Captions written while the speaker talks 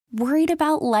Worried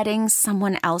about letting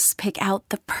someone else pick out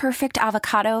the perfect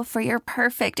avocado for your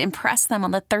perfect impress them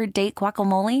on the third date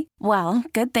guacamole? Well,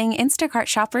 good thing Instacart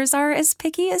shoppers are as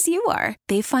picky as you are.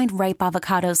 They find ripe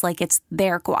avocados like it's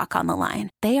their guac on the line.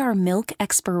 They are milk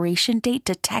expiration date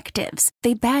detectives.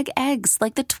 They bag eggs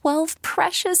like the 12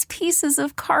 precious pieces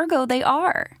of cargo they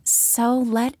are. So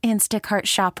let Instacart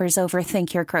shoppers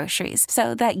overthink your groceries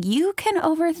so that you can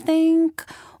overthink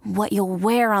what you'll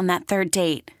wear on that third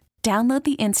date. Download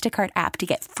the Instacart app to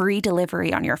get free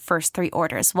delivery on your first 3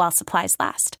 orders while supplies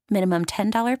last. Minimum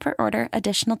 $10 per order.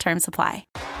 Additional terms apply.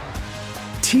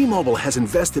 T-Mobile has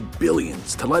invested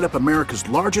billions to light up America's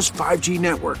largest 5G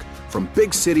network, from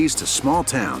big cities to small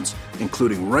towns,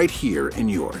 including right here in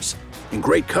yours. And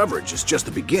great coverage is just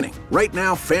the beginning. Right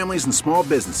now, families and small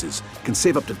businesses can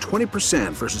save up to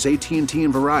 20% versus AT&T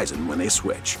and Verizon when they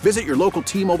switch. Visit your local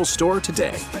T-Mobile store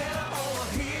today.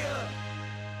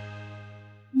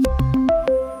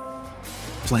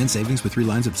 Plan savings with 3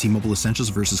 lines of T-Mobile Essentials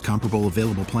versus comparable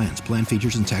available plans. Plan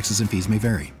features and taxes and fees may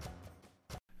vary.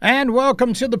 And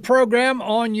welcome to the program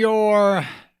on your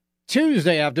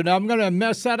Tuesday afternoon. I'm going to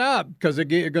mess that up because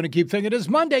you're going to keep thinking it's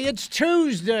Monday. It's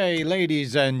Tuesday,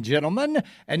 ladies and gentlemen.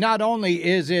 And not only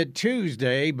is it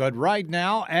Tuesday, but right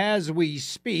now, as we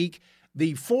speak,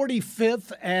 the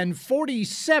 45th and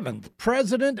 47th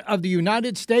President of the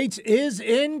United States is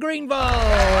in Greenville.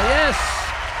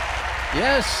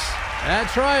 Yes,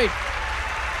 that's right.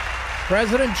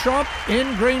 President Trump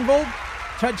in Greenville,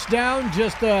 touchdown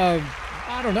just,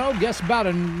 guess about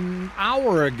an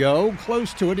hour ago,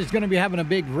 close to it. He's going to be having a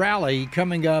big rally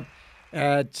coming up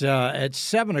at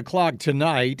 7 o'clock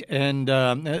tonight. And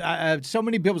so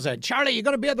many people said, Charlie, you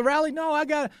going to be at the rally? No,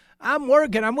 I'm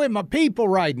working. I'm with my people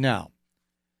right now.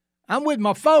 I'm with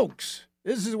my folks.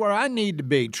 This is where I need to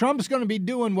be. Trump's going to be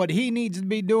doing what he needs to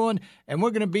be doing, and we're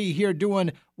going to be here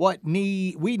doing what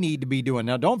we need to be doing.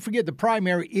 Now, don't forget the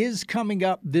primary is coming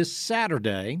up this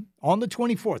Saturday on the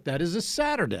 24th. That is a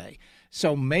Saturday.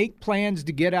 So make plans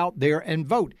to get out there and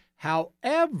vote.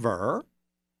 However,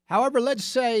 let's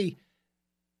say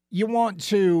you want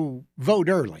to vote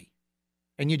early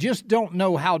and you just don't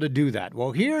know how to do that.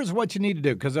 Well, here's what you need to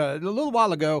do, because a little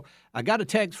while ago, I got a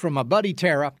text from my buddy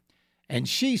Tara. And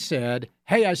she said,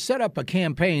 hey, I set up a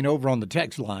campaign over on the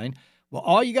text line. Well,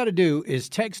 all you got to do is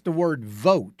text the word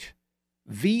VOTE,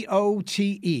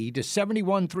 V-O-T-E, to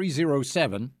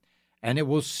 71307, and it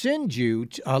will send you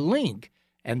a link.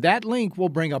 And that link will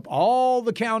bring up all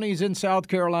the counties in South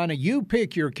Carolina. You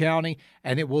pick your county,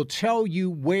 and it will tell you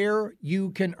where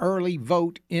you can early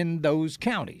vote in those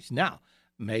counties. Now,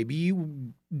 maybe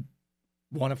you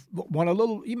want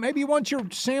maybe you want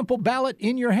your sample ballot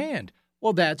in your hand.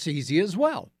 Well, that's easy as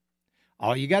well.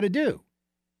 All you got to do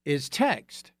is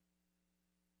text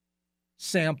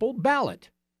sample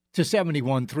ballot to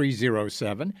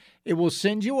 71307. It will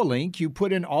send you a link. You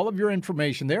put in all of your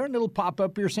information there, and it'll pop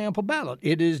up your sample ballot.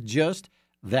 It is just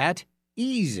that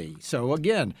easy. So,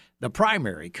 again, the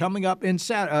primary coming up on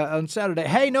Saturday.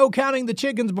 Hey, no counting the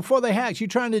chickens before they hatch. You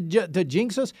trying to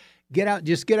jinx us?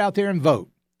 Just get out there and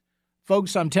vote.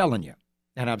 Folks, I'm telling you.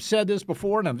 And I've said this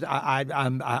before, and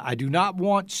I do not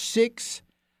want 6.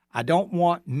 I don't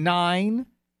want 9.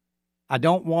 I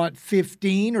don't want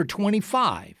 15 or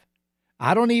 25.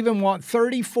 I don't even want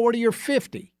 30, 40, or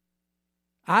 50.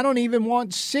 I don't even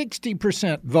want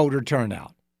 60% voter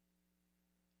turnout.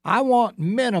 I want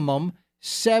minimum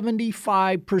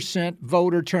 75%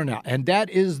 voter turnout, and that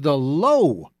is the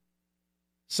low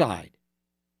side.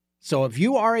 So if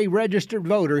you are a registered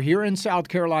voter here in South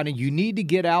Carolina, you need to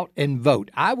get out and vote.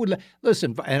 I would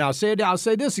listen, and I'll say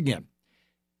this again.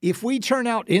 If we turn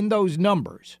out in those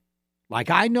numbers, like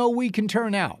I know we can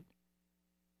turn out,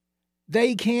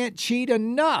 they can't cheat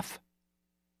enough.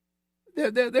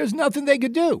 There's nothing they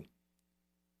could do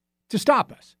to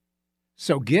stop us.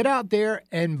 So get out there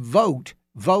and vote,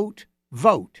 vote,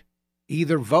 vote.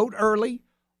 Either vote early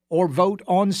or vote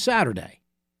on Saturday.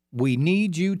 We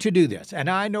need you to do this. And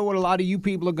I know what a lot of you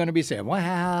people are going to be saying.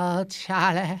 Well,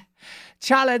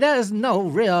 Charlie, there's no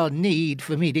real need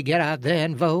for me to get out there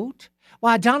and vote.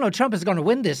 Why, Donald Trump is going to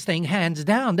win this thing hands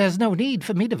down. There's no need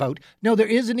for me to vote. No, there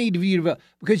is a need for you to vote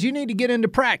because you need to get into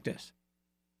practice.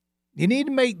 You need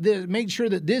to make sure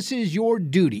that this is your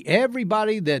duty.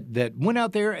 Everybody that went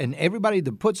out there and everybody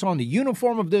that puts on the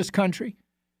uniform of this country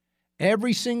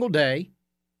every single day,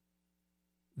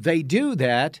 they do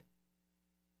that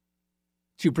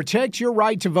to protect your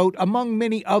right to vote, among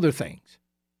many other things.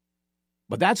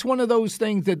 But that's one of those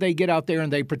things that they get out there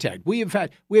and they protect. We have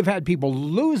had people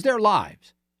lose their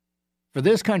lives for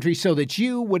this country so that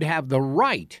you would have the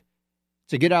right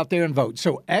So get out there and vote.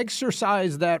 So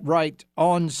exercise that right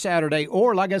on Saturday.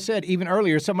 Or, like I said, even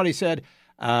earlier, somebody said,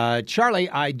 Charlie,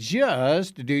 I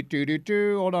just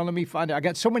hold on, let me find out. I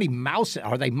got so many mouses.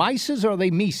 Are they mices or are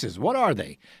they mises? What are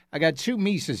they? I got two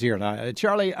mises here. Now,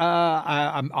 Charlie,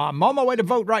 I'm on my way to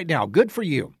vote right now. Good for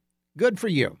you. Good for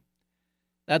you.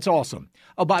 That's awesome.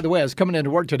 Oh, by the way, I was coming into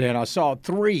work today and I saw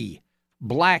 3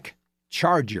 black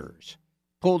Chargers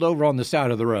pulled over on the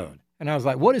side of the road. And I was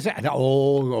like, what is that?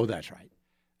 Oh, that's right.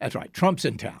 That's right. Trump's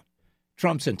in town.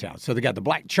 So they got the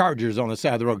black Chargers on the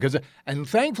side of the road. And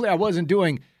thankfully, I wasn't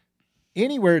doing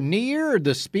anywhere near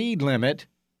the speed limit,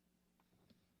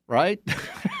 right?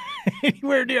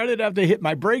 Anywhere near. I didn't have to hit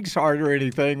my brakes hard or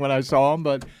anything when I saw them.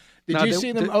 But did you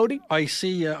see them, Odie?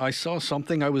 I saw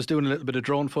something. I was doing a little bit of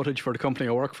drone footage for the company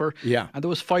I work for. Yeah. And there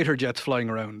was fighter jets flying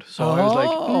around. So I was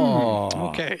like,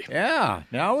 okay. Yeah.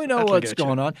 Now we know what's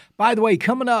going on. By the way,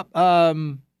 coming up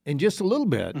in just a little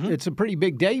bit, it's a pretty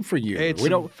big day for you. It's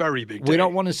a very big day. We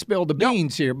don't want to spill the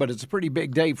beans here, but it's a pretty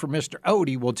big day for Mr.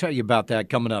 Odie. We'll tell you about that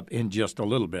coming up in just a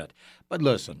little bit. But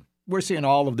listen, we're seeing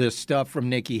all of this stuff from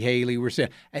Nikki Haley. We're seeing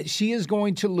she is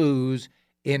going to lose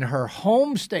in her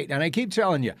home state. And I keep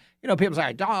telling you, people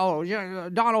say,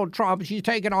 Donald Trump, she's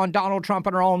taking on Donald Trump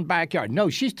in her own backyard. No,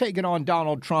 she's taking on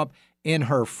Donald Trump in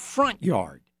her front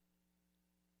yard.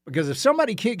 Because if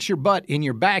somebody kicks your butt in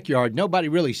your backyard, nobody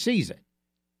really sees it.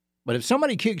 But if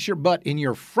somebody kicks your butt in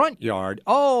your front yard,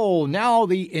 now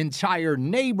the entire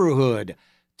neighborhood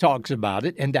talks about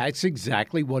it, and that's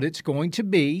exactly what it's going to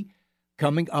be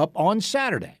coming up on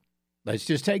Saturday. Let's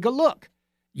just take a look.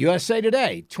 USA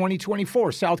Today,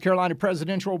 2024 South Carolina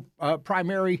presidential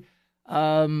primary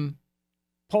poll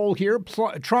here,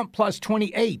 Trump plus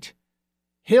 28.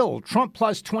 Hill, Trump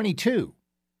plus 22.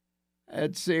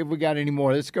 Let's see if we got any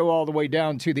more. Let's go all the way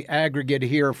down to the aggregate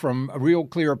here from Real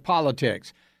Clear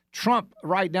Politics. Trump,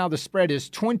 right now, the spread is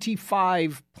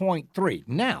 25.3.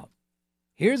 Now,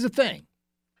 here's the thing.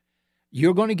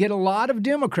 You're going to get a lot of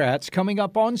Democrats coming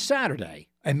up on Saturday,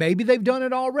 and maybe they've done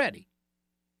it already.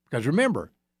 Because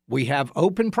remember, we have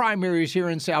open primaries here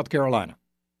in South Carolina.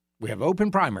 We have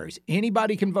open primaries.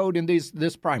 Anybody can vote in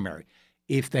this primary.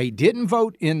 If they didn't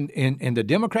vote in the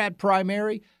Democrat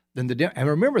primary, then and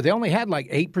remember, they only had like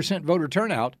 8% voter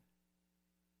turnout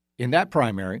in that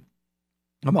primary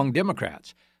among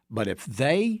Democrats. But if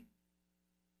they,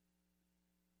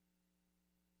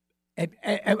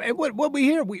 what we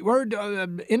hear, we heard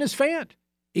Ennis Fant,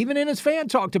 even Ennis Fant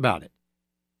talked about it.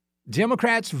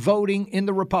 Democrats voting in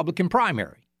the Republican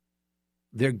primary.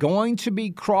 They're going to be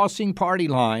crossing party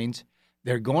lines.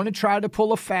 They're going to try to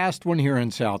pull a fast one here in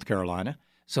South Carolina.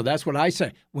 So that's what I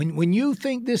say. When you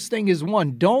think this thing is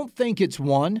won, don't think it's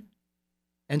won,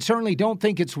 and certainly don't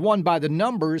think it's won by the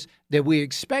numbers that we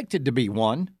expected to be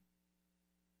won.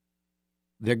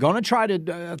 They're going to try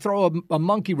to throw a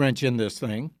monkey wrench in this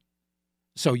thing.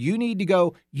 So you need to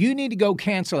go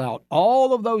cancel out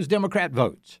all of those Democrat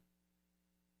votes.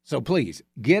 So please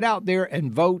get out there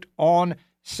and vote on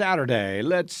Saturday.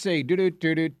 Let's see.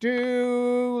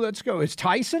 Let's go. It's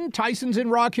Tyson. Tyson's in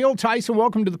Rock Hill. Tyson,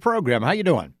 welcome to the program. How you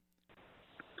doing?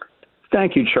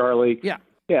 Thank you, Charlie. Yeah.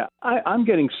 Yeah, I'm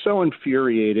getting so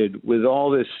infuriated with all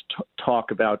this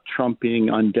talk about Trump being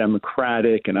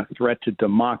undemocratic and a threat to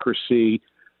democracy.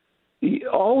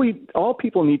 All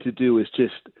people need to do is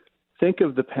just think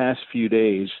of the past few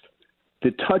days,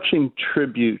 the touching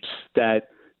tributes that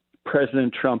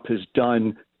President Trump has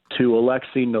done to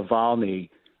Alexei Navalny.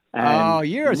 And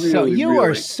you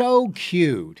are so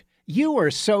cute. You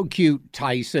are so cute,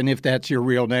 Tyson, if that's your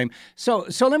real name. So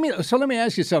let me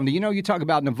ask you something. You talk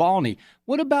about Navalny.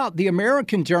 What about the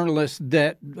American journalist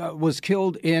that was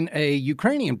killed in a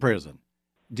Ukrainian prison?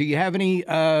 Do you have any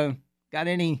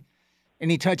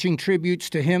touching tributes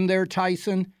to him there,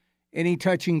 Tyson? Any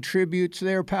touching tributes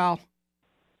there, pal?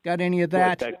 Got any of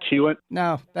that? That cute?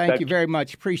 No, thank you very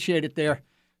much. Appreciate it there.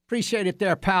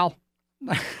 Pal.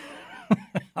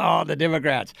 Oh, the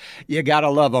Democrats. You got to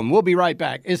love them. We'll be right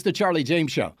back. It's the Charlie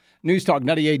James Show. News Talk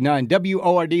 98.9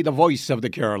 WORD, the voice of the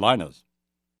Carolinas.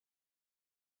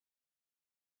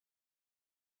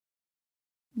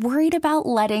 Worried about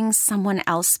letting someone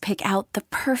else pick out the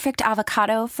perfect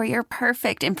avocado for your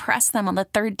perfect impress them on the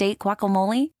third date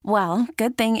guacamole? Well,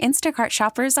 good thing Instacart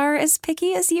shoppers are as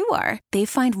picky as you are. They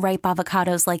find ripe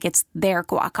avocados like it's their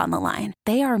guac on the line.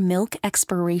 They are milk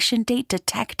expiration date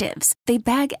detectives. They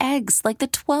bag eggs like the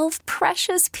 12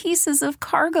 precious pieces of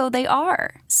cargo they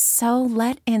are. So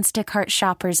let Instacart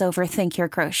shoppers overthink your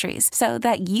groceries so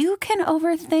that you can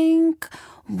overthink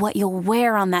what you'll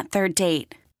wear on that third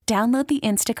date. Download the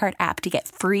Instacart app to get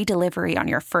free delivery on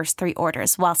your first 3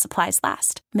 orders while supplies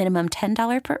last. Minimum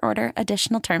 $10 per order.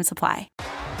 Additional terms apply.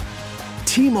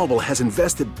 T-Mobile has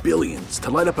invested billions to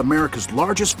light up America's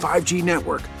largest 5G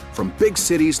network, from big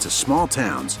cities to small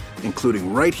towns,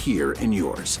 including right here in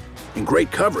yours. And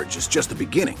great coverage is just the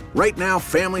beginning. Right now,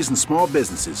 families and small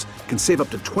businesses can save up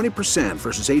to 20%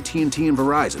 versus AT&T and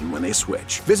Verizon when they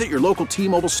switch. Visit your local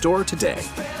T-Mobile store today.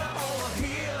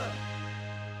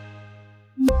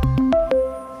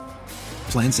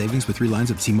 Plan savings with 3 lines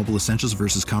of T-Mobile Essentials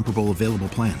versus comparable available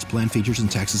plans. Plan features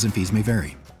and taxes and fees may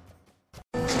vary.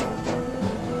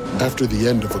 After the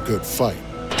end of a good fight,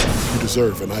 you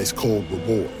deserve an ice-cold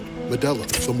reward. Modelo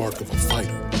is the mark of a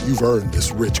fighter. You've earned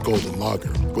this rich golden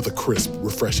lager with a crisp,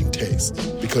 refreshing taste.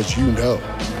 Because you know,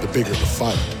 the bigger the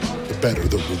fight, the better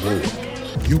the reward.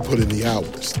 You put in the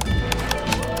hours,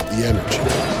 the energy,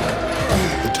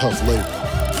 the tough labor.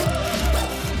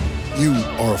 You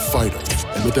are a fighter,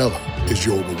 and Modelo is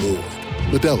your reward.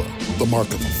 Modelo, the mark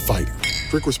of a fighter.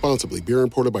 Drink responsibly. Beer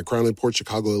imported by Crown Imports,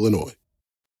 Chicago, Illinois.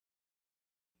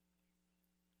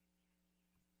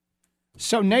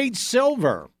 So Nate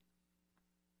Silver,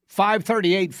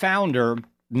 538 founder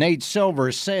Nate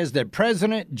Silver, says that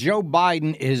President Joe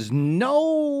Biden is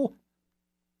no...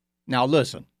 Now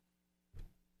listen,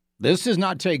 this does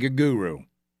not take a guru,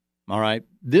 all right?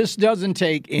 This doesn't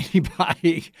take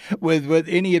anybody with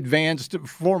any advanced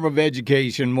form of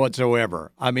education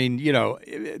whatsoever. I mean, you know,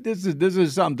 this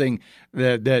is something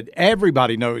that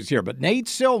everybody knows here. But Nate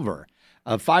Silver,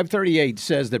 538,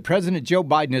 says that President Joe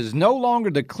Biden is no longer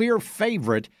the clear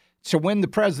favorite to win the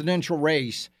presidential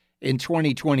race in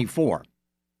 2024.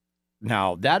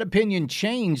 Now, that opinion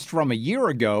changed from a year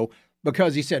ago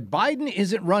because he said Biden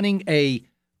isn't running a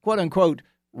quote-unquote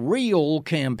real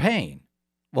campaign.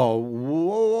 Well,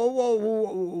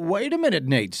 wait a minute,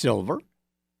 Nate Silver.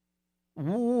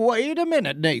 Wait a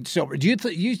minute, Nate Silver. Do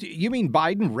you mean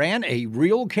Biden ran a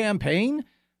real campaign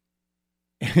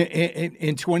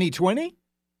in 2020?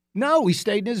 No, he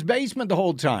stayed in his basement the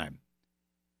whole time.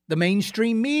 The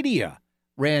mainstream media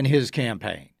ran his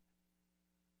campaign.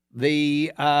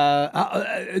 The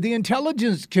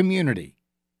intelligence community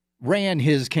ran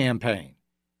his campaign.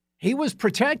 He was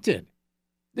protected.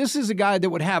 This is a guy that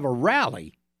would have a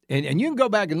rally, and you can go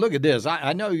back and look at this.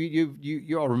 I know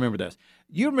you all remember this.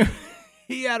 You remember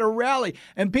he had a rally,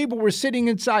 and people were sitting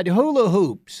inside hula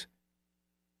hoops,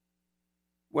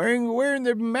 wearing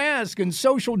their mask and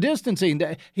social distancing.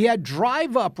 He had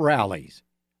drive-up rallies.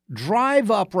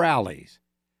 Drive-up rallies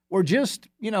where just,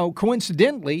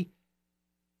 coincidentally,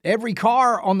 every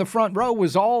car on the front row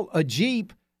was all a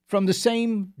Jeep from the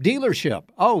same dealership.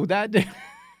 Oh,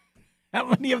 how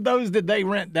many of those did they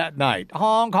rent that night?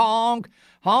 Honk, honk,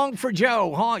 honk for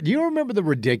Joe. Honk. Do you remember the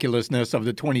ridiculousness of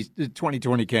the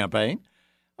 2020 campaign?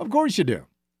 Of course you do.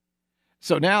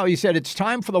 So now he said it's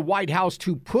time for the White House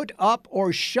to put up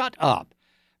or shut up.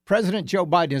 President Joe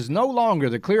Biden is no longer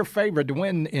the clear favorite to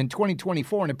win in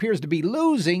 2024 and appears to be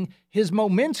losing his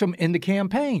momentum in the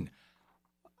campaign.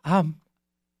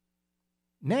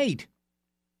 Nate,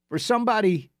 for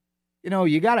somebody,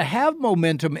 you got to have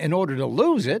momentum in order to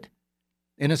lose it.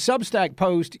 In a Substack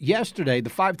post yesterday,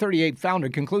 the 538 founder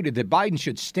concluded that Biden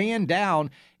should stand down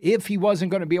if he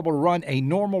wasn't going to be able to run a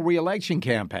normal reelection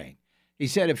campaign. He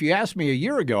said, if you asked me a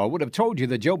year ago, I would have told you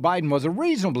that Joe Biden was a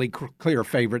reasonably clear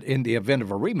favorite in the event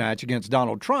of a rematch against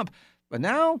Donald Trump. But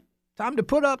now, time to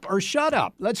put up or shut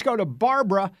up. Let's go to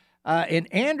Barbara in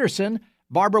Anderson.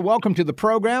 Barbara, welcome to the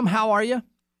program. How are you?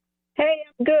 Hey,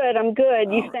 I'm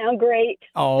good. You sound great.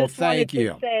 Oh, Just thank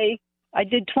you. To say, I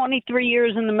did 23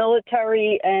 years in the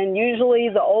military, and usually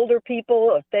the older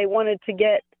people, if they wanted to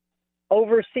get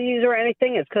overseas or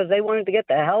anything, it's because they wanted to get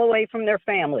the hell away from their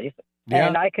families. Yeah.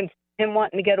 And I can see him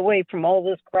wanting to get away from all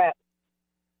this crap.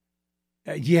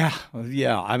 Yeah.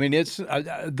 I mean, it's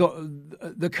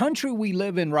the country we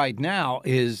live in right now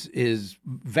is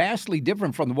vastly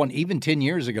different from the one even 10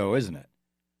 years ago, isn't it?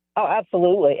 Oh,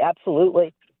 absolutely.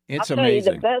 It's I'll tell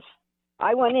amazing. you the best.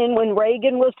 I went in when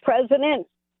Reagan was president,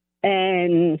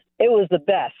 and it was the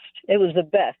best.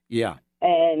 Yeah.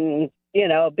 And,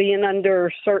 being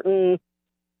under certain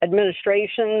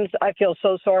administrations, I feel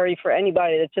so sorry for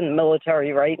anybody that's in the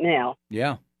military right now.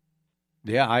 Yeah,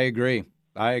 I agree.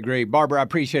 Barbara, I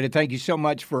appreciate it. Thank you so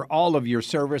much for all of your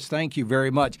service. Thank you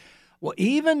very much. Well,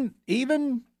 even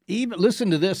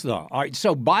listen to this, though. All right,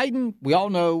 so Biden, we all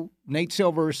know Nate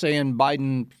Silver saying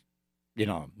Biden,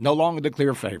 no longer the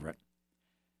clear favorite.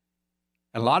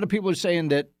 And a lot of people are saying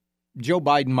that Joe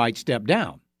Biden might step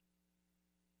down.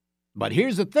 But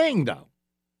here's the thing, though,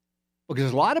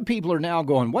 because a lot of people are now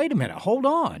going, wait a minute, hold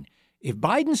on. If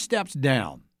Biden steps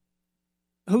down,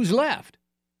 who's left?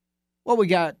 Well, we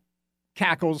got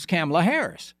Cackle's Kamala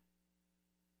Harris,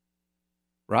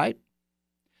 right?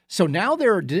 So now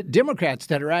there are Democrats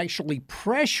that are actually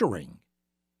pressuring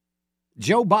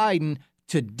Joe Biden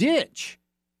to ditch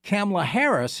Kamala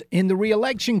Harris in the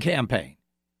reelection campaign.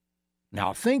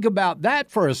 Now, think about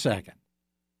that for a second.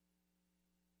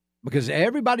 Because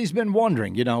everybody's been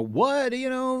wondering, what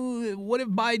if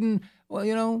Biden,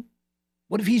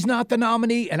 what if he's not the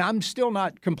nominee? And I'm still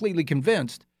not completely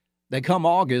convinced that come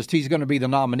August, he's going to be the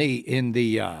nominee in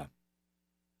the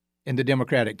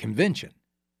Democratic convention.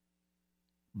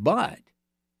 But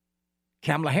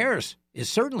Kamala Harris is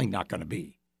certainly not going to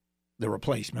be the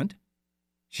replacement.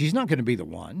 She's not going to be the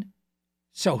one.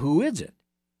 So who is it?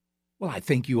 Well, I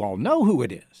think you all know who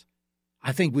it is.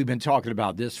 I think we've been talking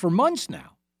about this for months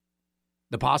now.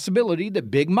 The possibility that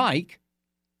Big Mike,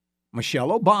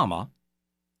 Michelle Obama,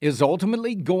 is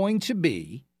ultimately going to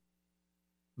be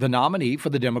the nominee for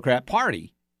the Democrat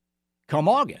Party come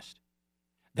August.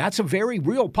 That's a very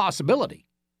real possibility.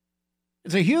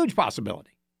 It's a huge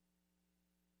possibility.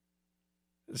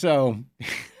 So,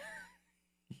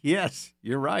 yes,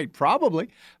 you're right. Probably,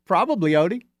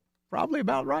 Odie. Probably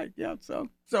about right. Yeah. So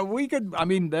we could,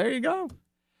 there you go.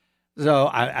 So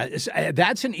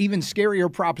that's an even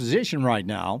scarier proposition right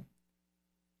now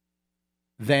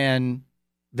than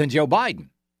Joe Biden.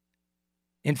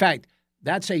 In fact,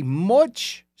 that's a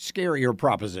much scarier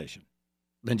proposition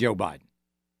than Joe Biden.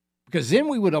 Because then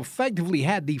we would effectively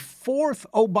had the fourth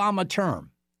Obama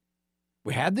term.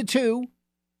 We had the two.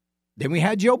 Then we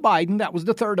had Joe Biden. That was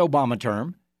the third Obama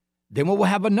term. Then we'll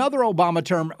have another Obama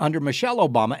term under Michelle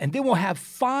Obama. And then we'll have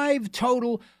 5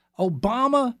 total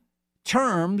Obama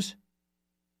terms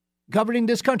governing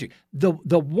this country. The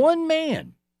one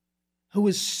man who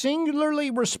is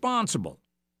singularly responsible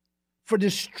for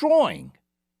destroying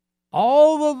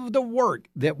all of the work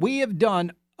that we have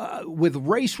done with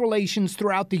race relations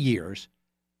throughout the years,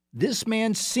 this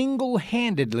man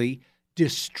single-handedly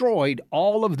destroyed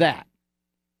all of that.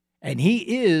 And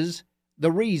he is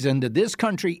the reason that this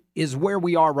country is where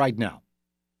we are right now.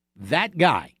 That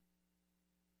guy.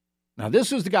 Now,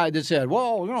 this is the guy that said,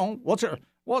 well, what's it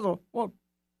going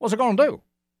to do?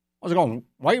 What's it going to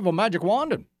wave a magic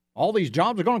wand and all these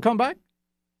jobs are going to come back?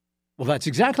 Well, that's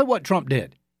exactly what Trump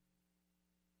did.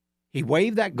 He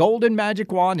waved that golden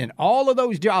magic wand and all of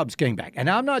those jobs came back. And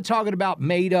I'm not talking about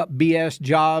made-up BS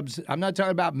jobs. I'm not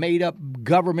talking about made-up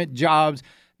government jobs.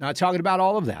 I'm not talking about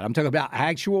all of that. I'm talking about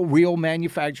actual, real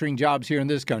manufacturing jobs here in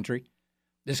this country.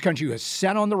 This country was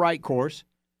set on the right course.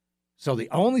 So the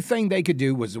only thing they could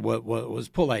do was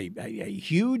pull a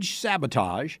huge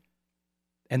sabotage.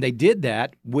 And they did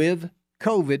that with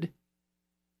COVID,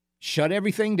 shut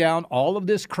everything down. All of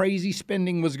this crazy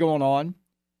spending was going on.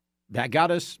 That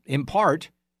got us, in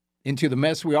part, into the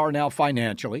mess we are now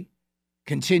financially.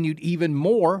 Continued even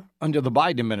more under the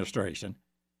Biden administration.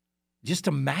 Just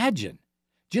imagine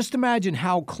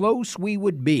how close we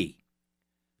would be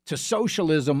to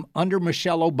socialism under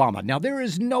Michelle Obama. Now, there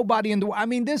is nobody in the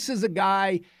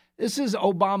this is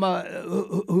Obama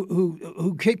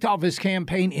who kicked off his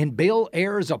campaign in Bill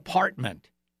Ayer's apartment.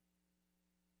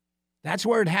 That's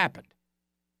where it happened.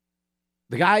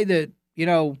 The guy that,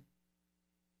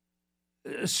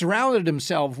 surrounded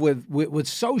himself with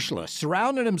socialists,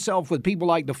 surrounded himself with people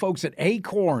like the folks at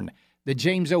Acorn that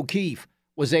James O'Keefe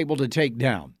was able to take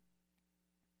down.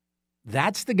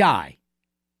 That's the guy.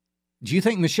 Do you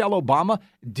think Michelle Obama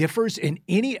differs in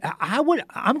any? I'm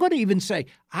going to even say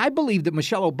I believe that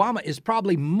Michelle Obama is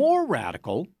probably more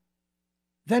radical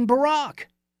than Barack.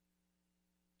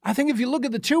 I think if you look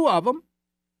at the two of them,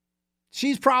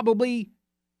 he's probably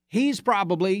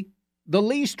the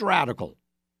least radical.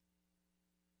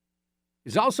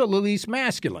 He's also the least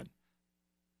masculine.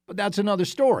 But that's another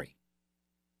story.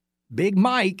 Big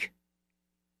Mike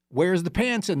wears the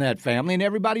pants in that family, and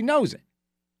everybody knows it.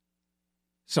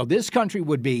 So this country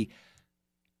would be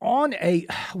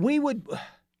we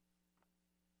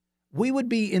would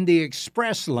be in the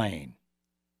express lane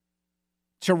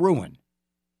to ruin.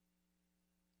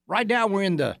 Right now we're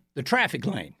in the traffic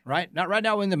lane, right? Not right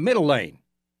now we're in the middle lane.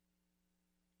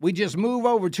 We just move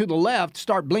over to the left,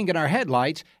 start blinking our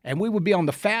headlights, and we would be on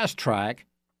the fast track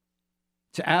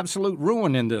to absolute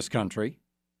ruin in this country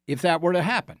if that were to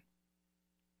happen.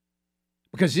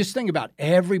 Because just think about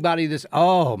everybody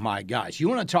oh my gosh, you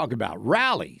want to talk about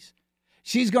rallies.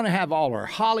 She's going to have all her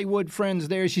Hollywood friends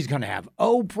there. She's going to have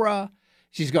Oprah.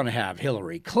 She's going to have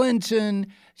Hillary Clinton.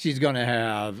 She's going to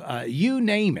have, you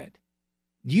name it.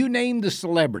 You name the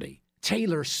celebrity.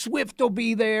 Taylor Swift will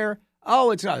be there.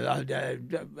 Oh, it's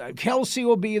Kelsey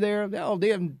will be there.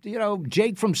 Oh,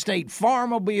 Jake from State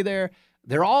Farm will be there.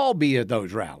 They'll all be at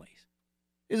those rallies.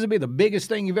 This will be the biggest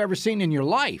thing you've ever seen in your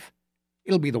life.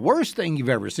 It'll be the worst thing you've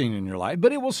ever seen in your life,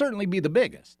 but it will certainly be the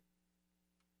biggest.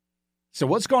 So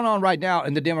what's going on right now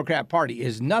in the Democrat Party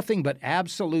is nothing but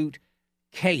absolute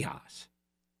chaos.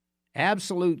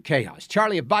 Absolute chaos.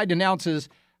 Charlie, if Biden announces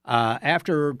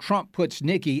after Trump puts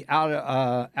Nikki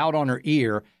out on her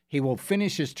ear, he will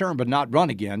finish his term but not run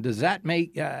again. Does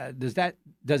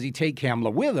he take Kamala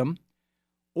with him,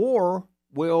 or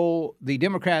will the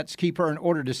Democrats keep her in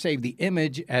order to save the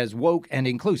image as woke and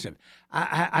inclusive?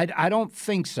 I don't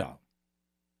think so.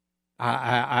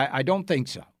 I don't think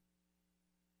so.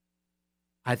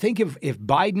 I think if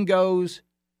Biden goes,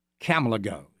 Kamala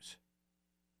goes.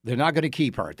 They're not going to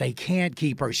keep her. They can't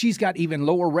keep her. She's got even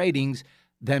lower ratings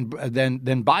than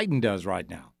Biden does right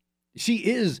now. She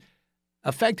is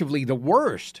effectively the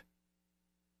worst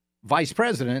vice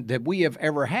president that we have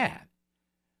ever had.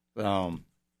 There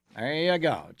you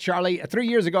go. Charlie, 3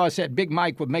 years ago I said Big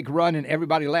Mike would make a run and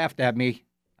everybody laughed at me.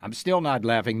 I'm still not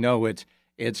laughing. No,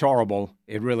 it's horrible.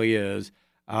 It really is.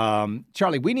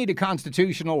 Charlie, we need a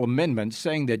constitutional amendment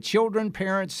saying that children,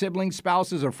 parents, siblings,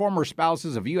 spouses, or former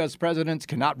spouses of U.S. presidents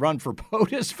cannot run for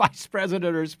POTUS, vice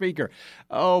president, or speaker.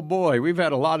 Oh, boy, we've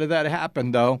had a lot of that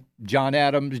happen, though. John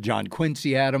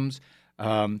Quincy Adams.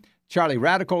 Charlie,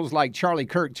 radicals like Charlie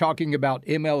Kirk talking about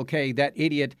MLK, that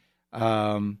idiot.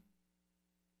 I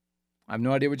have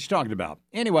no idea what you're talking about.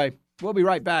 Anyway, we'll be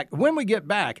right back. When we get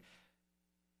back,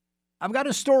 I've got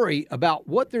a story about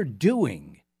what they're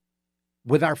doing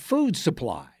with our food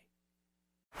supply.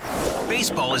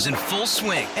 Baseball is in full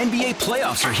swing. NBA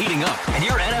playoffs are heating up, and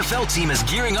your NFL team is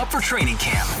gearing up for training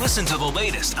camp. Listen to the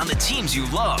latest on the teams you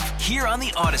love here on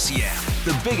the Odyssey app.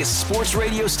 The biggest sports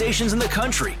radio stations in the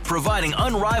country, providing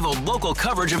unrivaled local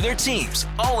coverage of their teams,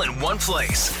 all in one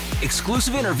place.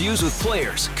 Exclusive interviews with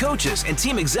players, coaches, and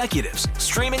team executives,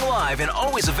 streaming live and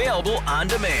always available on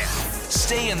demand.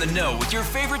 Stay in the know with your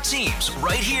favorite teams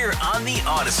right here on the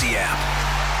Odyssey app.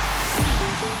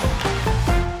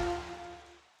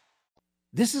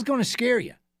 This is going to scare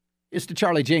you. It's the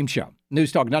Charlie James Show.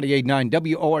 News Talk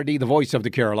 98.9 WORD, the voice of the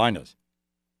Carolinas.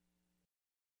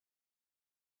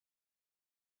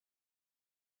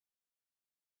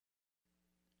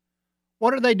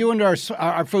 What are they doing to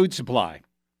our food supply?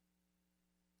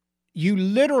 You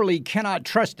literally cannot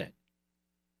trust it.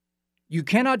 You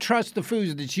cannot trust the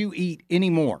foods that you eat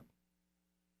anymore.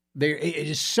 It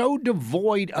is so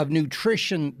devoid of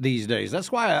nutrition these days.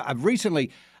 That's why I've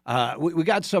recently we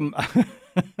got some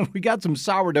we got some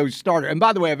sourdough starter. And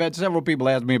by the way, I've had several people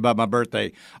ask me about my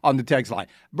birthday on the text line.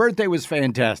 Birthday was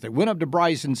fantastic. Went up to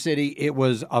Bryson City. It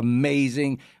was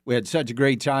amazing. We had such a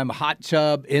great time. Hot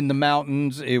tub in the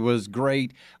mountains. It was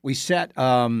great. We sat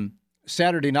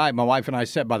Saturday night. My wife and I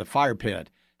sat by the fire pit.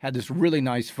 Had this really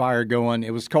nice fire going.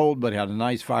 It was cold, but had a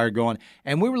nice fire going.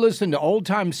 And we were listening to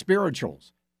old-time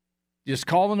spirituals. Just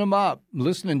calling them up,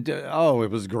 listening to,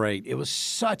 it was great. It was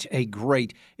such a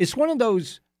great, it's one of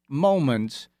those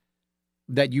moments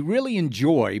that you really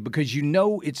enjoy because you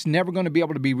know it's never going to be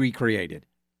able to be recreated.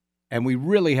 And we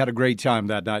really had a great time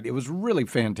that night. It was really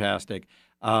fantastic.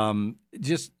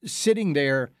 Just sitting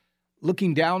there,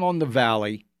 looking down on the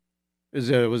valley. We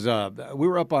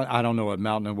were up on, I don't know what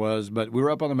mountain it was, but we were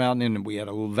up on the mountain and we had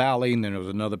a little valley and then there was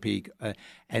another peak.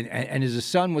 And as the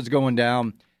sun was going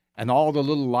down, and all the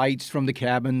little lights from the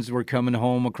cabins were coming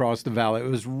home across the valley. It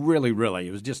was really,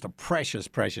 it was just a precious,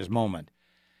 precious moment.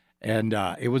 And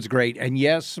it was great. And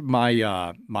yes,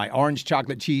 my orange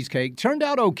chocolate cheesecake turned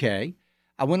out okay.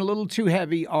 I went a little too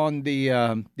heavy on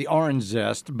the orange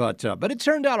zest, but it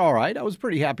turned out all right. I was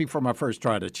pretty happy for my first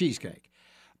try at a cheesecake.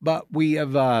 But we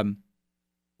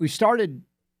started,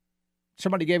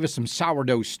 somebody gave us some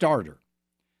sourdough starter.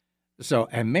 So,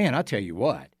 and man, I tell you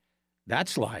what,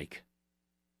 that's like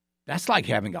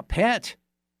having a pet.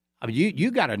 I mean,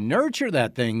 you got to nurture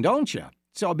that thing, don't you?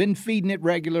 So I've been feeding it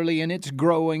regularly, and it's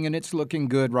growing, and it's looking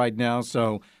good right now.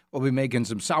 So we'll be making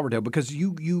some sourdough because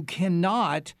you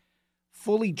cannot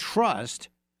fully trust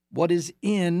what is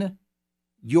in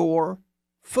your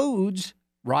foods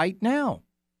right now.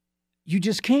 You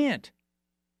just can't.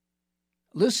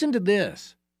 Listen to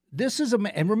this.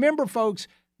 And remember, folks,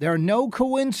 there are no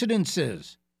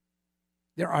coincidences.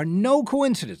 There are no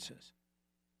coincidences.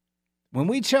 When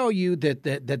we tell you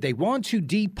that they want to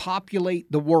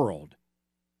depopulate the world,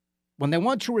 when they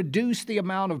want to reduce the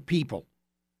amount of people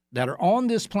that are on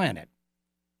this planet,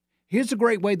 here's a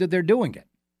great way that they're doing it.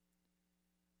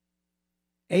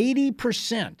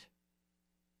 80%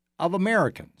 of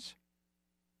Americans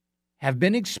have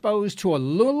been exposed to a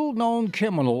little-known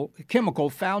chemical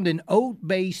found in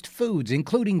oat-based foods,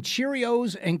 including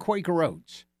Cheerios and Quaker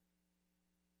Oats.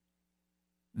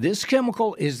 This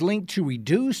chemical is linked to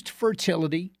reduced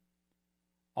fertility,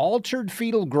 altered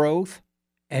fetal growth,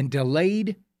 and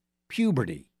delayed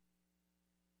puberty.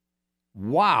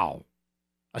 Wow.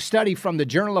 A study from the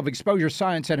Journal of Exposure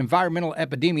Science and Environmental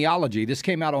Epidemiology, this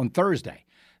came out on Thursday,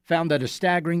 found that a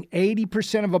staggering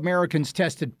 80% of Americans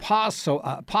tested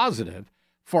positive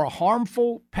for a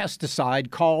harmful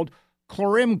pesticide called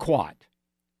chlorimquat.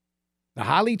 The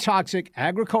highly toxic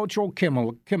agricultural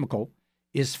chemical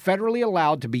is federally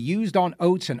allowed to be used on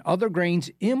oats and other grains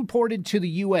imported to the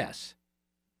U.S.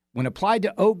 When applied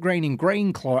to oat grain and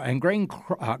grain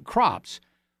crops,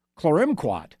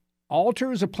 chlorimquat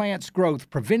alters a plant's growth,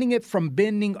 preventing it from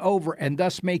bending over and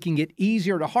thus making it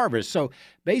easier to harvest. So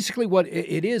basically what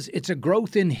it is, it's a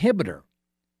growth inhibitor.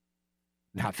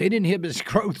 Now, if it inhibits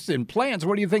growth in plants,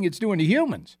 what do you think it's doing to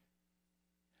humans?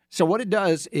 So what it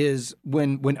does is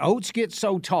when oats get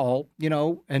so tall,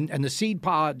 and the seed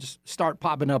pods start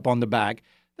popping up on the back,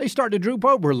 they start to droop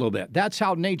over a little bit. That's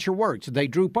how nature works. They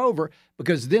droop over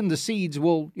because then the seeds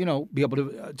will, be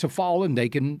able to fall and they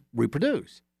can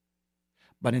reproduce.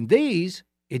 But in these,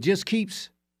 it just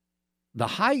keeps the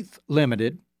height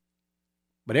limited,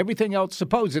 but everything else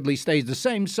supposedly stays the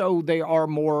same, so they are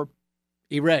more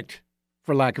erect,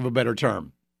 for lack of a better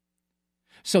term.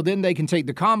 So then they can take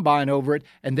the combine over it,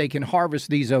 and they can harvest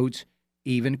these oats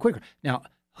even quicker. Now,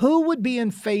 who would be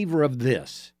in favor of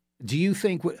this? Do you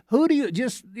think,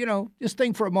 just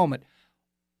think for a moment,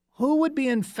 who would be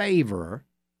in favor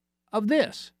of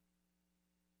this?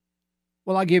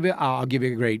 Well, I'll give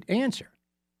you a great answer.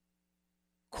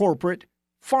 Corporate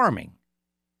farming.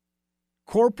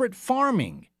 Corporate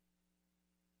farming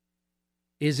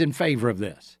is in favor of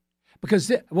this because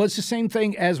it was the same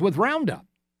thing as with Roundup.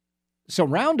 So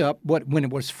Roundup, when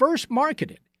it was first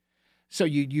marketed, so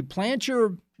you plant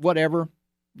your whatever,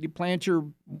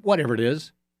 it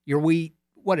is, your wheat,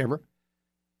 whatever,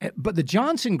 but the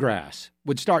Johnson grass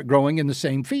would start growing in the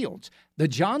same fields. The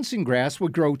Johnson grass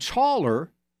would grow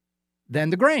taller than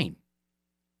the grain.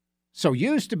 So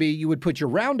used to be you would put your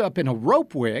Roundup in a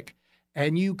rope wick,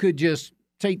 and you could just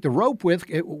take the rope wick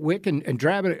and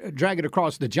drag it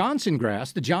across the Johnson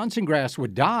grass. The Johnson grass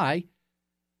would die,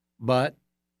 but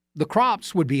the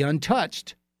crops would be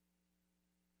untouched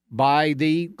by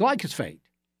the glyphosate.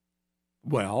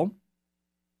 Well,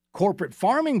 corporate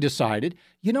farming decided,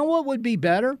 you know what would be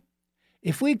better?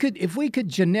 If we could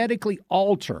genetically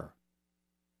alter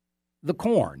the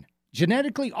corn,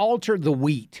 genetically alter the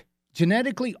wheat,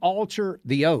 genetically alter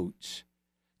the oats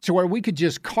to where we could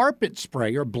just carpet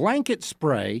spray or blanket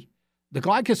spray the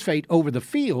glyphosate over the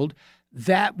field,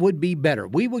 that would be better.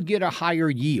 We would get a higher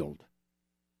yield.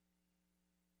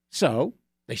 So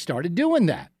they started doing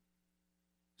that.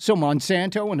 So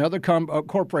Monsanto and other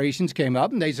corporations came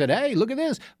up and they said, hey, look at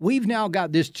this. We've now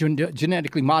got this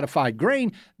genetically modified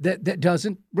grain that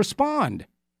doesn't respond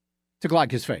to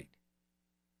glyphosate.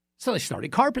 So they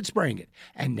started carpet spraying it.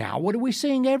 And now what are we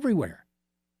seeing everywhere?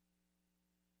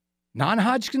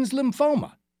 Non-Hodgkin's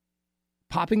lymphoma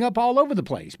popping up all over the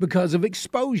place because of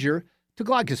exposure to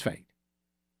glyphosate.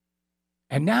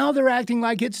 And now they're acting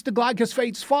like it's the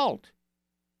glyphosate's fault.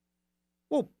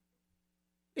 Well,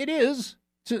 it is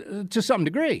to some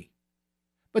degree.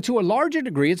 But to a larger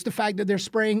degree, it's the fact that they're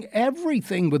spraying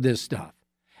everything with this stuff.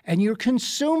 And you're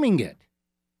consuming it.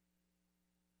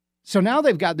 So now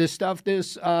they've got this stuff,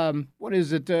 what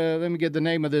is it? Let me get the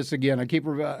name of this again.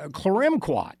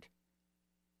 chlorimquat.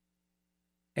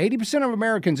 80% of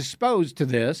Americans exposed to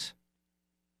this.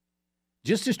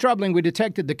 Just as troubling, we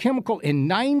detected the chemical in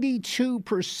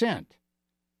 92%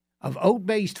 of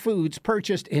oat-based foods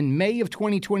purchased in May of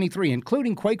 2023,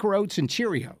 including Quaker Oats and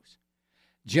Cheerios.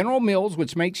 General Mills,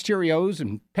 which makes Cheerios,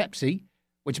 and Pepsi,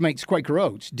 which makes Quaker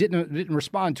Oats, didn't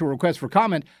respond to a request for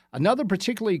comment. Another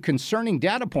particularly concerning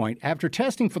data point, after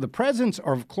testing for the presence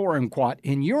of chlorimquat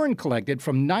in urine collected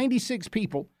from 96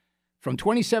 people from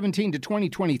 2017 to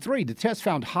 2023, the test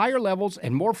found higher levels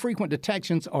and more frequent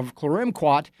detections of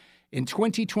chlorimquat in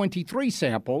 2023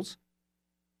 samples,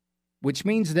 which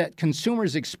means that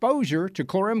consumers' exposure to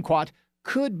chlorimquat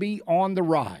could be on the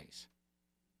rise.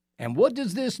 And what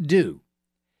does this do?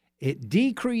 It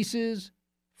decreases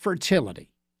fertility.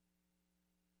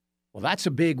 Well, that's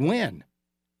a big win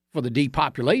for the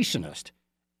depopulationist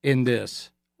in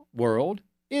this world,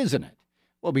 isn't it?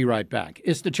 We'll be right back.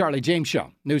 It's the Charlie James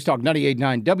Show. News Talk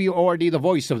 98.9 WORD, the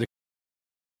voice of the...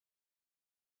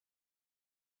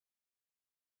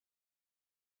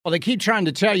 Well, they keep trying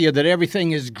to tell you that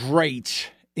everything is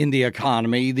great in the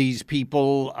economy. These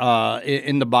people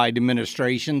in the Biden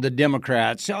administration, the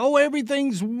Democrats,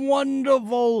 everything's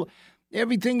wonderful.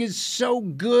 Everything is so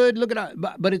good. Look at it.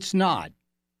 But it's not.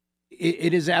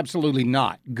 it is absolutely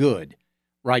not good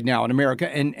right now in America.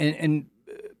 And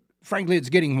frankly, it's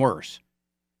getting worse.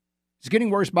 It's getting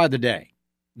worse by the day.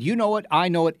 You know it. I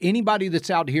know it. Anybody that's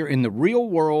out here in the real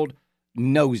world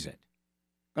knows it.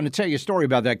 I'm going to tell you a story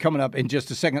about that coming up in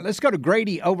just a second. Let's go to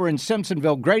Grady over in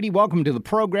Simpsonville. Grady, welcome to the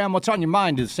program. What's on your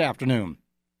mind this afternoon?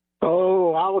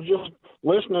 Oh, I was just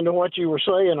listening to what you were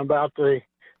saying about the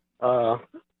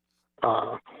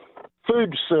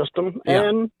food system,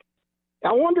 and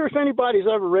I wonder if anybody's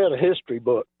ever read a history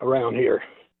book around here.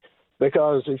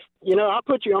 Because if I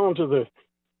put you on to the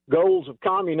goals of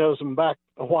communism back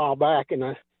a while back, and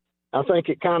I think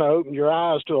it kind of opened your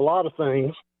eyes to a lot of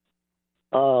things.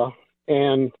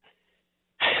 And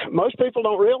most people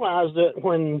don't realize that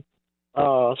when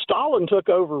Stalin took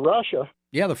over Russia,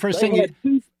 the first they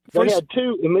thing had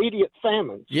two immediate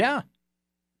famines. Yeah,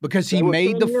 because he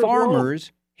made the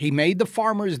farmers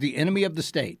the enemy of the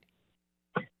state.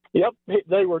 Yep,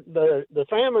 they were the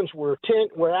famines were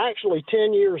actually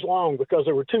 10 years long, because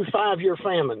there were two 5-year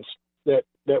famines that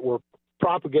were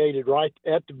propagated right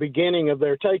at the beginning of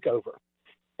their takeover.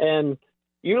 And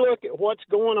you look at what's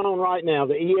going on right now,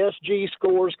 the ESG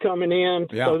scores coming in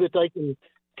so that they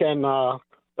can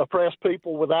oppress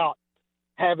people without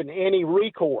having any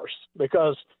recourse,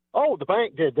 because the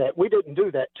bank did that. We didn't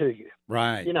do that to you.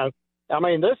 Right. I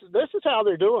mean, this is how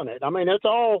they're doing it. I mean, it's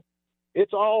all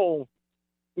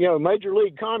major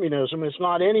league communism. It's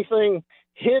not anything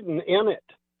hidden in it.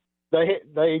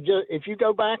 They just, if you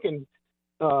go back and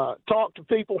talk to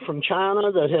people from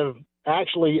China that have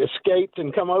actually escaped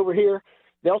and come over here,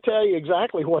 they'll tell you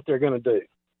exactly what they're going to do.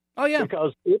 Oh yeah,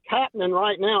 because it's happening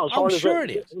right now. As hard as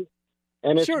it is,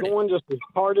 and it's going just as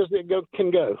hard as it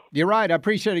can go. You're right. I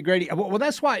appreciate it, Grady. Well,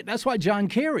 that's why John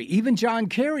Kerry, even John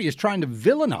Kerry, is trying to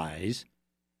villainize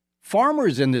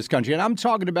farmers in this country. And I'm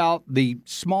talking about the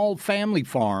small family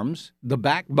farms, the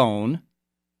backbone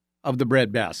of the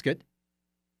breadbasket.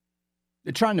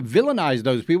 They're trying to villainize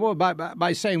those people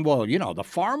by saying, well, the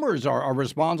farmers are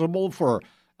responsible for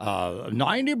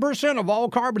 90% of all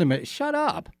carbon emissions. Shut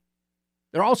up.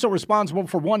 They're also responsible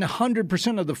for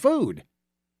 100% of the food.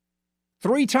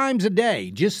 3 times a day.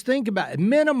 Just think about it.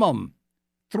 Minimum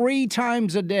 3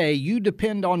 times a day you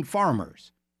depend on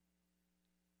farmers.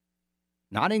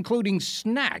 Not including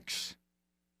snacks.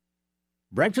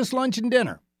 Breakfast, lunch, and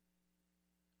dinner.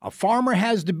 A farmer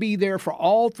has to be there for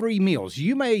all 3 meals.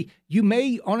 You may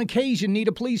on occasion need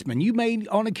a policeman. You may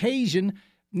on occasion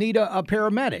need a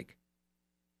paramedic.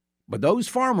 But those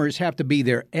farmers have to be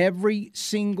there every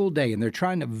single day, and they're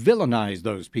trying to villainize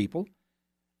those people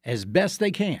as best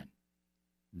they can.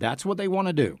 That's what they want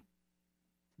to do.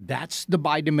 That's the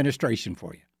Biden administration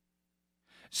for you.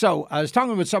 So I was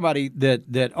talking with somebody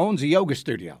that owns a yoga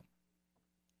studio,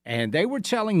 and they were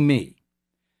telling me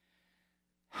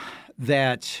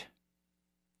that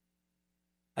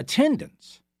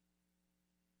attendance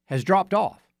has dropped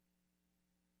off.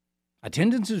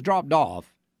 Attendance has dropped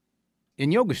off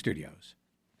in yoga studios.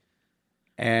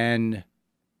 And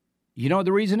you know what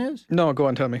the reason is? No, go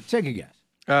on, tell me. Take a guess.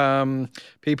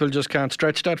 People just can't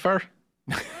stretch that far?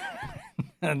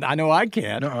 I know I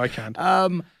can't. No, I can't.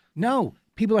 No,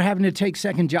 people are having to take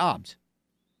second jobs.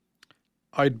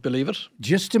 I'd believe it.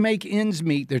 Just to make ends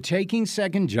meet, they're taking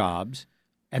second jobs,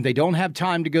 and they don't have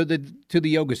time to go to the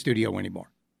yoga studio anymore.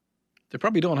 They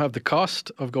probably don't have the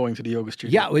cost of going to the yoga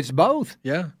studio. Yeah, it's both.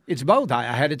 Yeah. It's both. I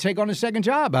had to take on a second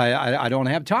job. I don't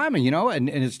have time, and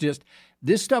it's just,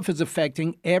 this stuff is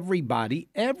affecting everybody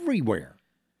everywhere.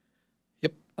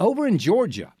 Yep. Over in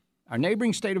Georgia, our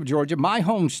neighboring state of Georgia, my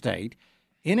home state,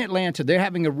 in Atlanta, they're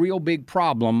having a real big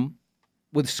problem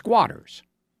with squatters.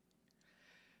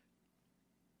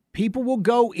 People will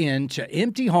go into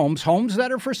empty homes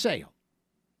that are for sale,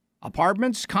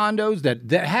 apartments, condos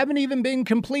that haven't even been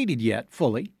completed yet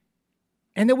fully,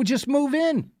 and they would just move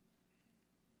in.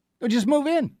 They'll just move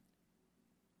in.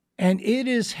 And it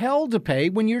is hell to pay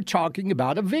when you're talking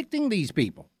about evicting these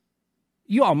people.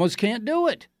 You almost can't do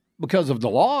it because of the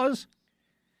laws.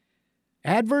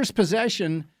 Adverse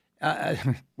possession,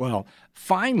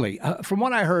 finally, from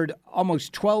what I heard,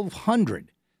 almost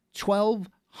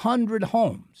 1,200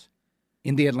 homes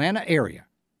in the Atlanta area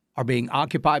are being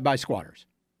occupied by squatters.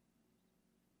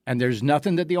 And there's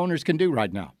nothing that the owners can do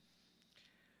right now.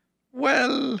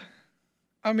 Well,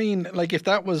 I mean, like if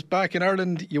that was back in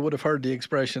Ireland, you would have heard the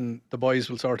expression, the boys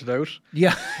will sort it out.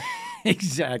 Yeah,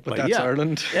 exactly. But that's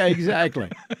Ireland. Yeah, exactly.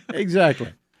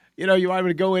 Exactly. You know, you might want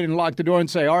to go in and lock the door and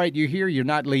say, all right, you're here, you're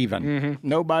not leaving. Mm-hmm.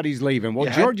 Nobody's leaving.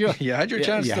 Well, Georgia. You had your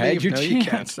chance to leave. You had your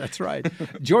chance. That's right.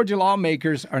 Georgia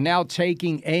lawmakers are now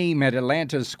taking aim at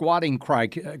Atlanta's squatting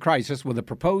crisis with a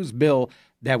proposed bill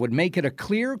that would make it a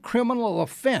clear criminal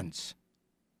offense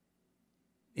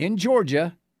in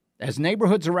Georgia as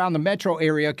neighborhoods around the metro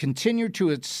area continue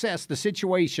to assess the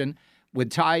situation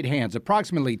with tied hands.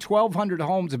 Approximately 1,200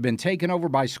 homes have been taken over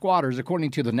by squatters,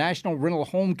 according to the National Rental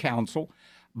Home Council,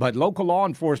 but local law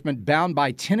enforcement, bound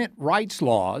by tenant rights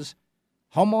laws,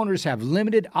 homeowners have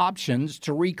limited options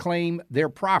to reclaim their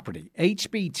property.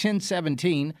 HB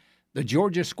 1017, the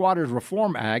Georgia Squatters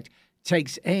Reform Act,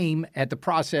 takes aim at the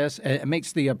process and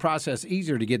makes the process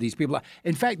easier to get these people out.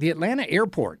 In fact, the Atlanta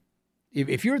airport,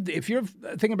 if you're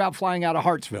thinking about flying out of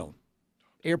Hartsville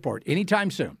Airport anytime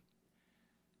soon,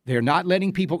 they're not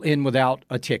letting people in without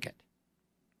a ticket.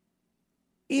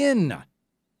 In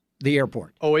the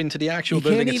airport. Oh, into the actual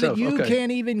building itself. You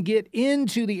can't even get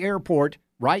into the airport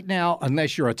right now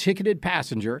unless you're a ticketed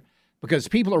passenger, because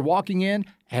people are walking in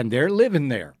and they're living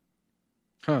there.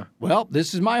 Huh. Well,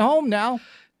 this is my home now.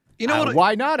 You know what?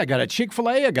 Why not? I got a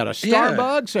Chick-fil-A, I got a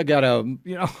Starbucks, I got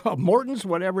a Morton's,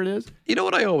 whatever it is. You know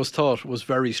what I always thought was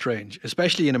very strange,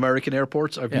 especially in American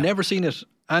airports? I've never seen it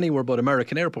anywhere but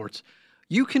American airports.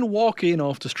 You can walk in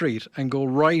off the street and go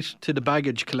right to the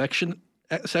baggage collection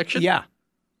section. Yeah.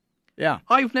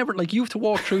 I've never, you have to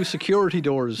walk through security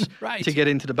doors right. to get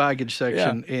into the baggage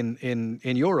section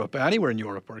in Europe, anywhere in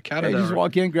Europe or Canada. You just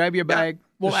walk in, grab your bag. Yeah.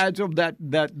 Well, as of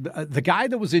the guy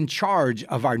that was in charge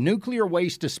of our nuclear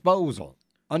waste disposal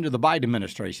under the Biden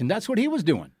administration, that's what he was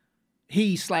doing.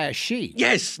 She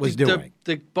was doing.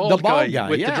 The bald guy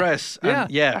with the dress.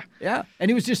 Yeah. And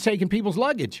he was just taking people's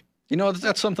luggage. You know,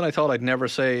 that's something I thought I'd never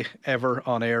say ever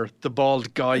on air. The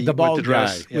bald guy with the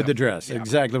dress. With the dress. Yeah.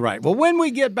 Exactly right. Well, when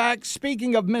we get back,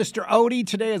 speaking of Mr. Odie,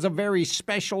 today is a very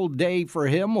special day for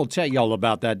him. We'll tell you all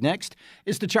about that next.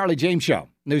 It's the Charlie James Show.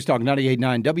 News Talk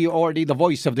 98.9 WORD, the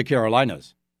voice of the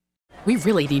Carolinas. We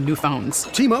really need new phones.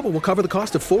 T-Mobile will cover the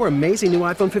cost of 4 amazing new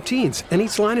iPhone 15s, and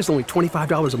each line is only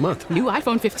 $25 a month. New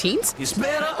iPhone 15s? It's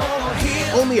better over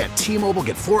here. Only at T-Mobile,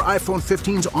 get 4 iPhone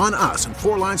 15s on us and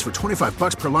 4 lines for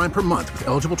 $25 per line per month with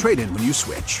eligible trade-in when you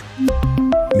switch.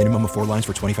 Minimum of 4 lines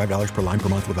for $25 per line per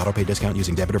month with autopay discount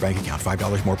using debit or bank account.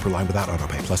 $5 more per line without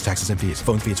autopay, plus taxes and fees.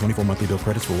 Phone fee at 24 monthly bill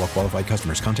credits for well-qualified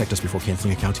customers. Contact us before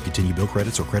canceling account to continue bill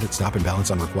credits or credit stop and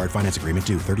balance on required finance agreement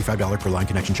due. $35 per line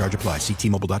connection charge applies. See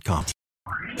T-Mobile.com.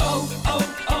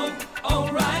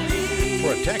 O'Reilly.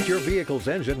 Protect your vehicle's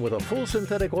engine with a full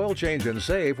synthetic oil change and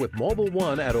save with Mobil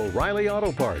 1 at O'Reilly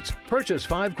Auto Parts. Purchase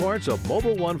 5 quarts of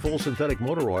Mobil 1 full synthetic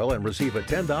motor oil and receive a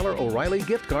 $10 O'Reilly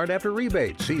gift card after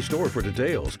rebate. See store for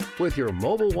details. With your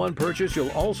Mobil 1 purchase,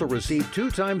 you'll also receive 2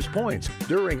 times points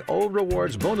during O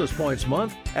Rewards Bonus Points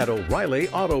Month at O'Reilly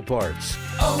Auto Parts.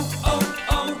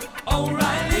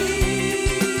 O'Reilly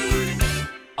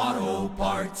Auto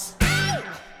Parts.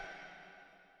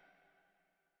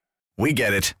 We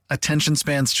get it. Attention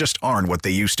spans just aren't what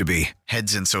they used to be.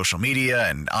 Heads in social media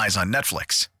and eyes on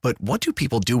Netflix. But what do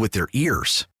people do with their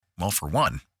ears? Well, for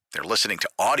one, they're listening to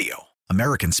audio.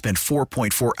 Americans spend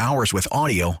 4.4 hours with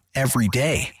audio every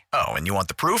day. Oh, and you want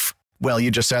the proof? Well, you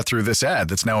just sat through this ad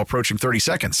that's now approaching 30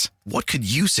 seconds. What could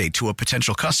you say to a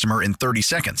potential customer in 30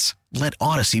 seconds? Let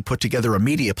Odyssey put together a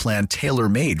media plan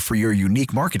tailor-made for your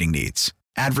unique marketing needs.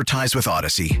 Advertise with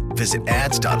Odyssey. Visit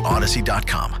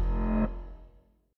ads.odyssey.com.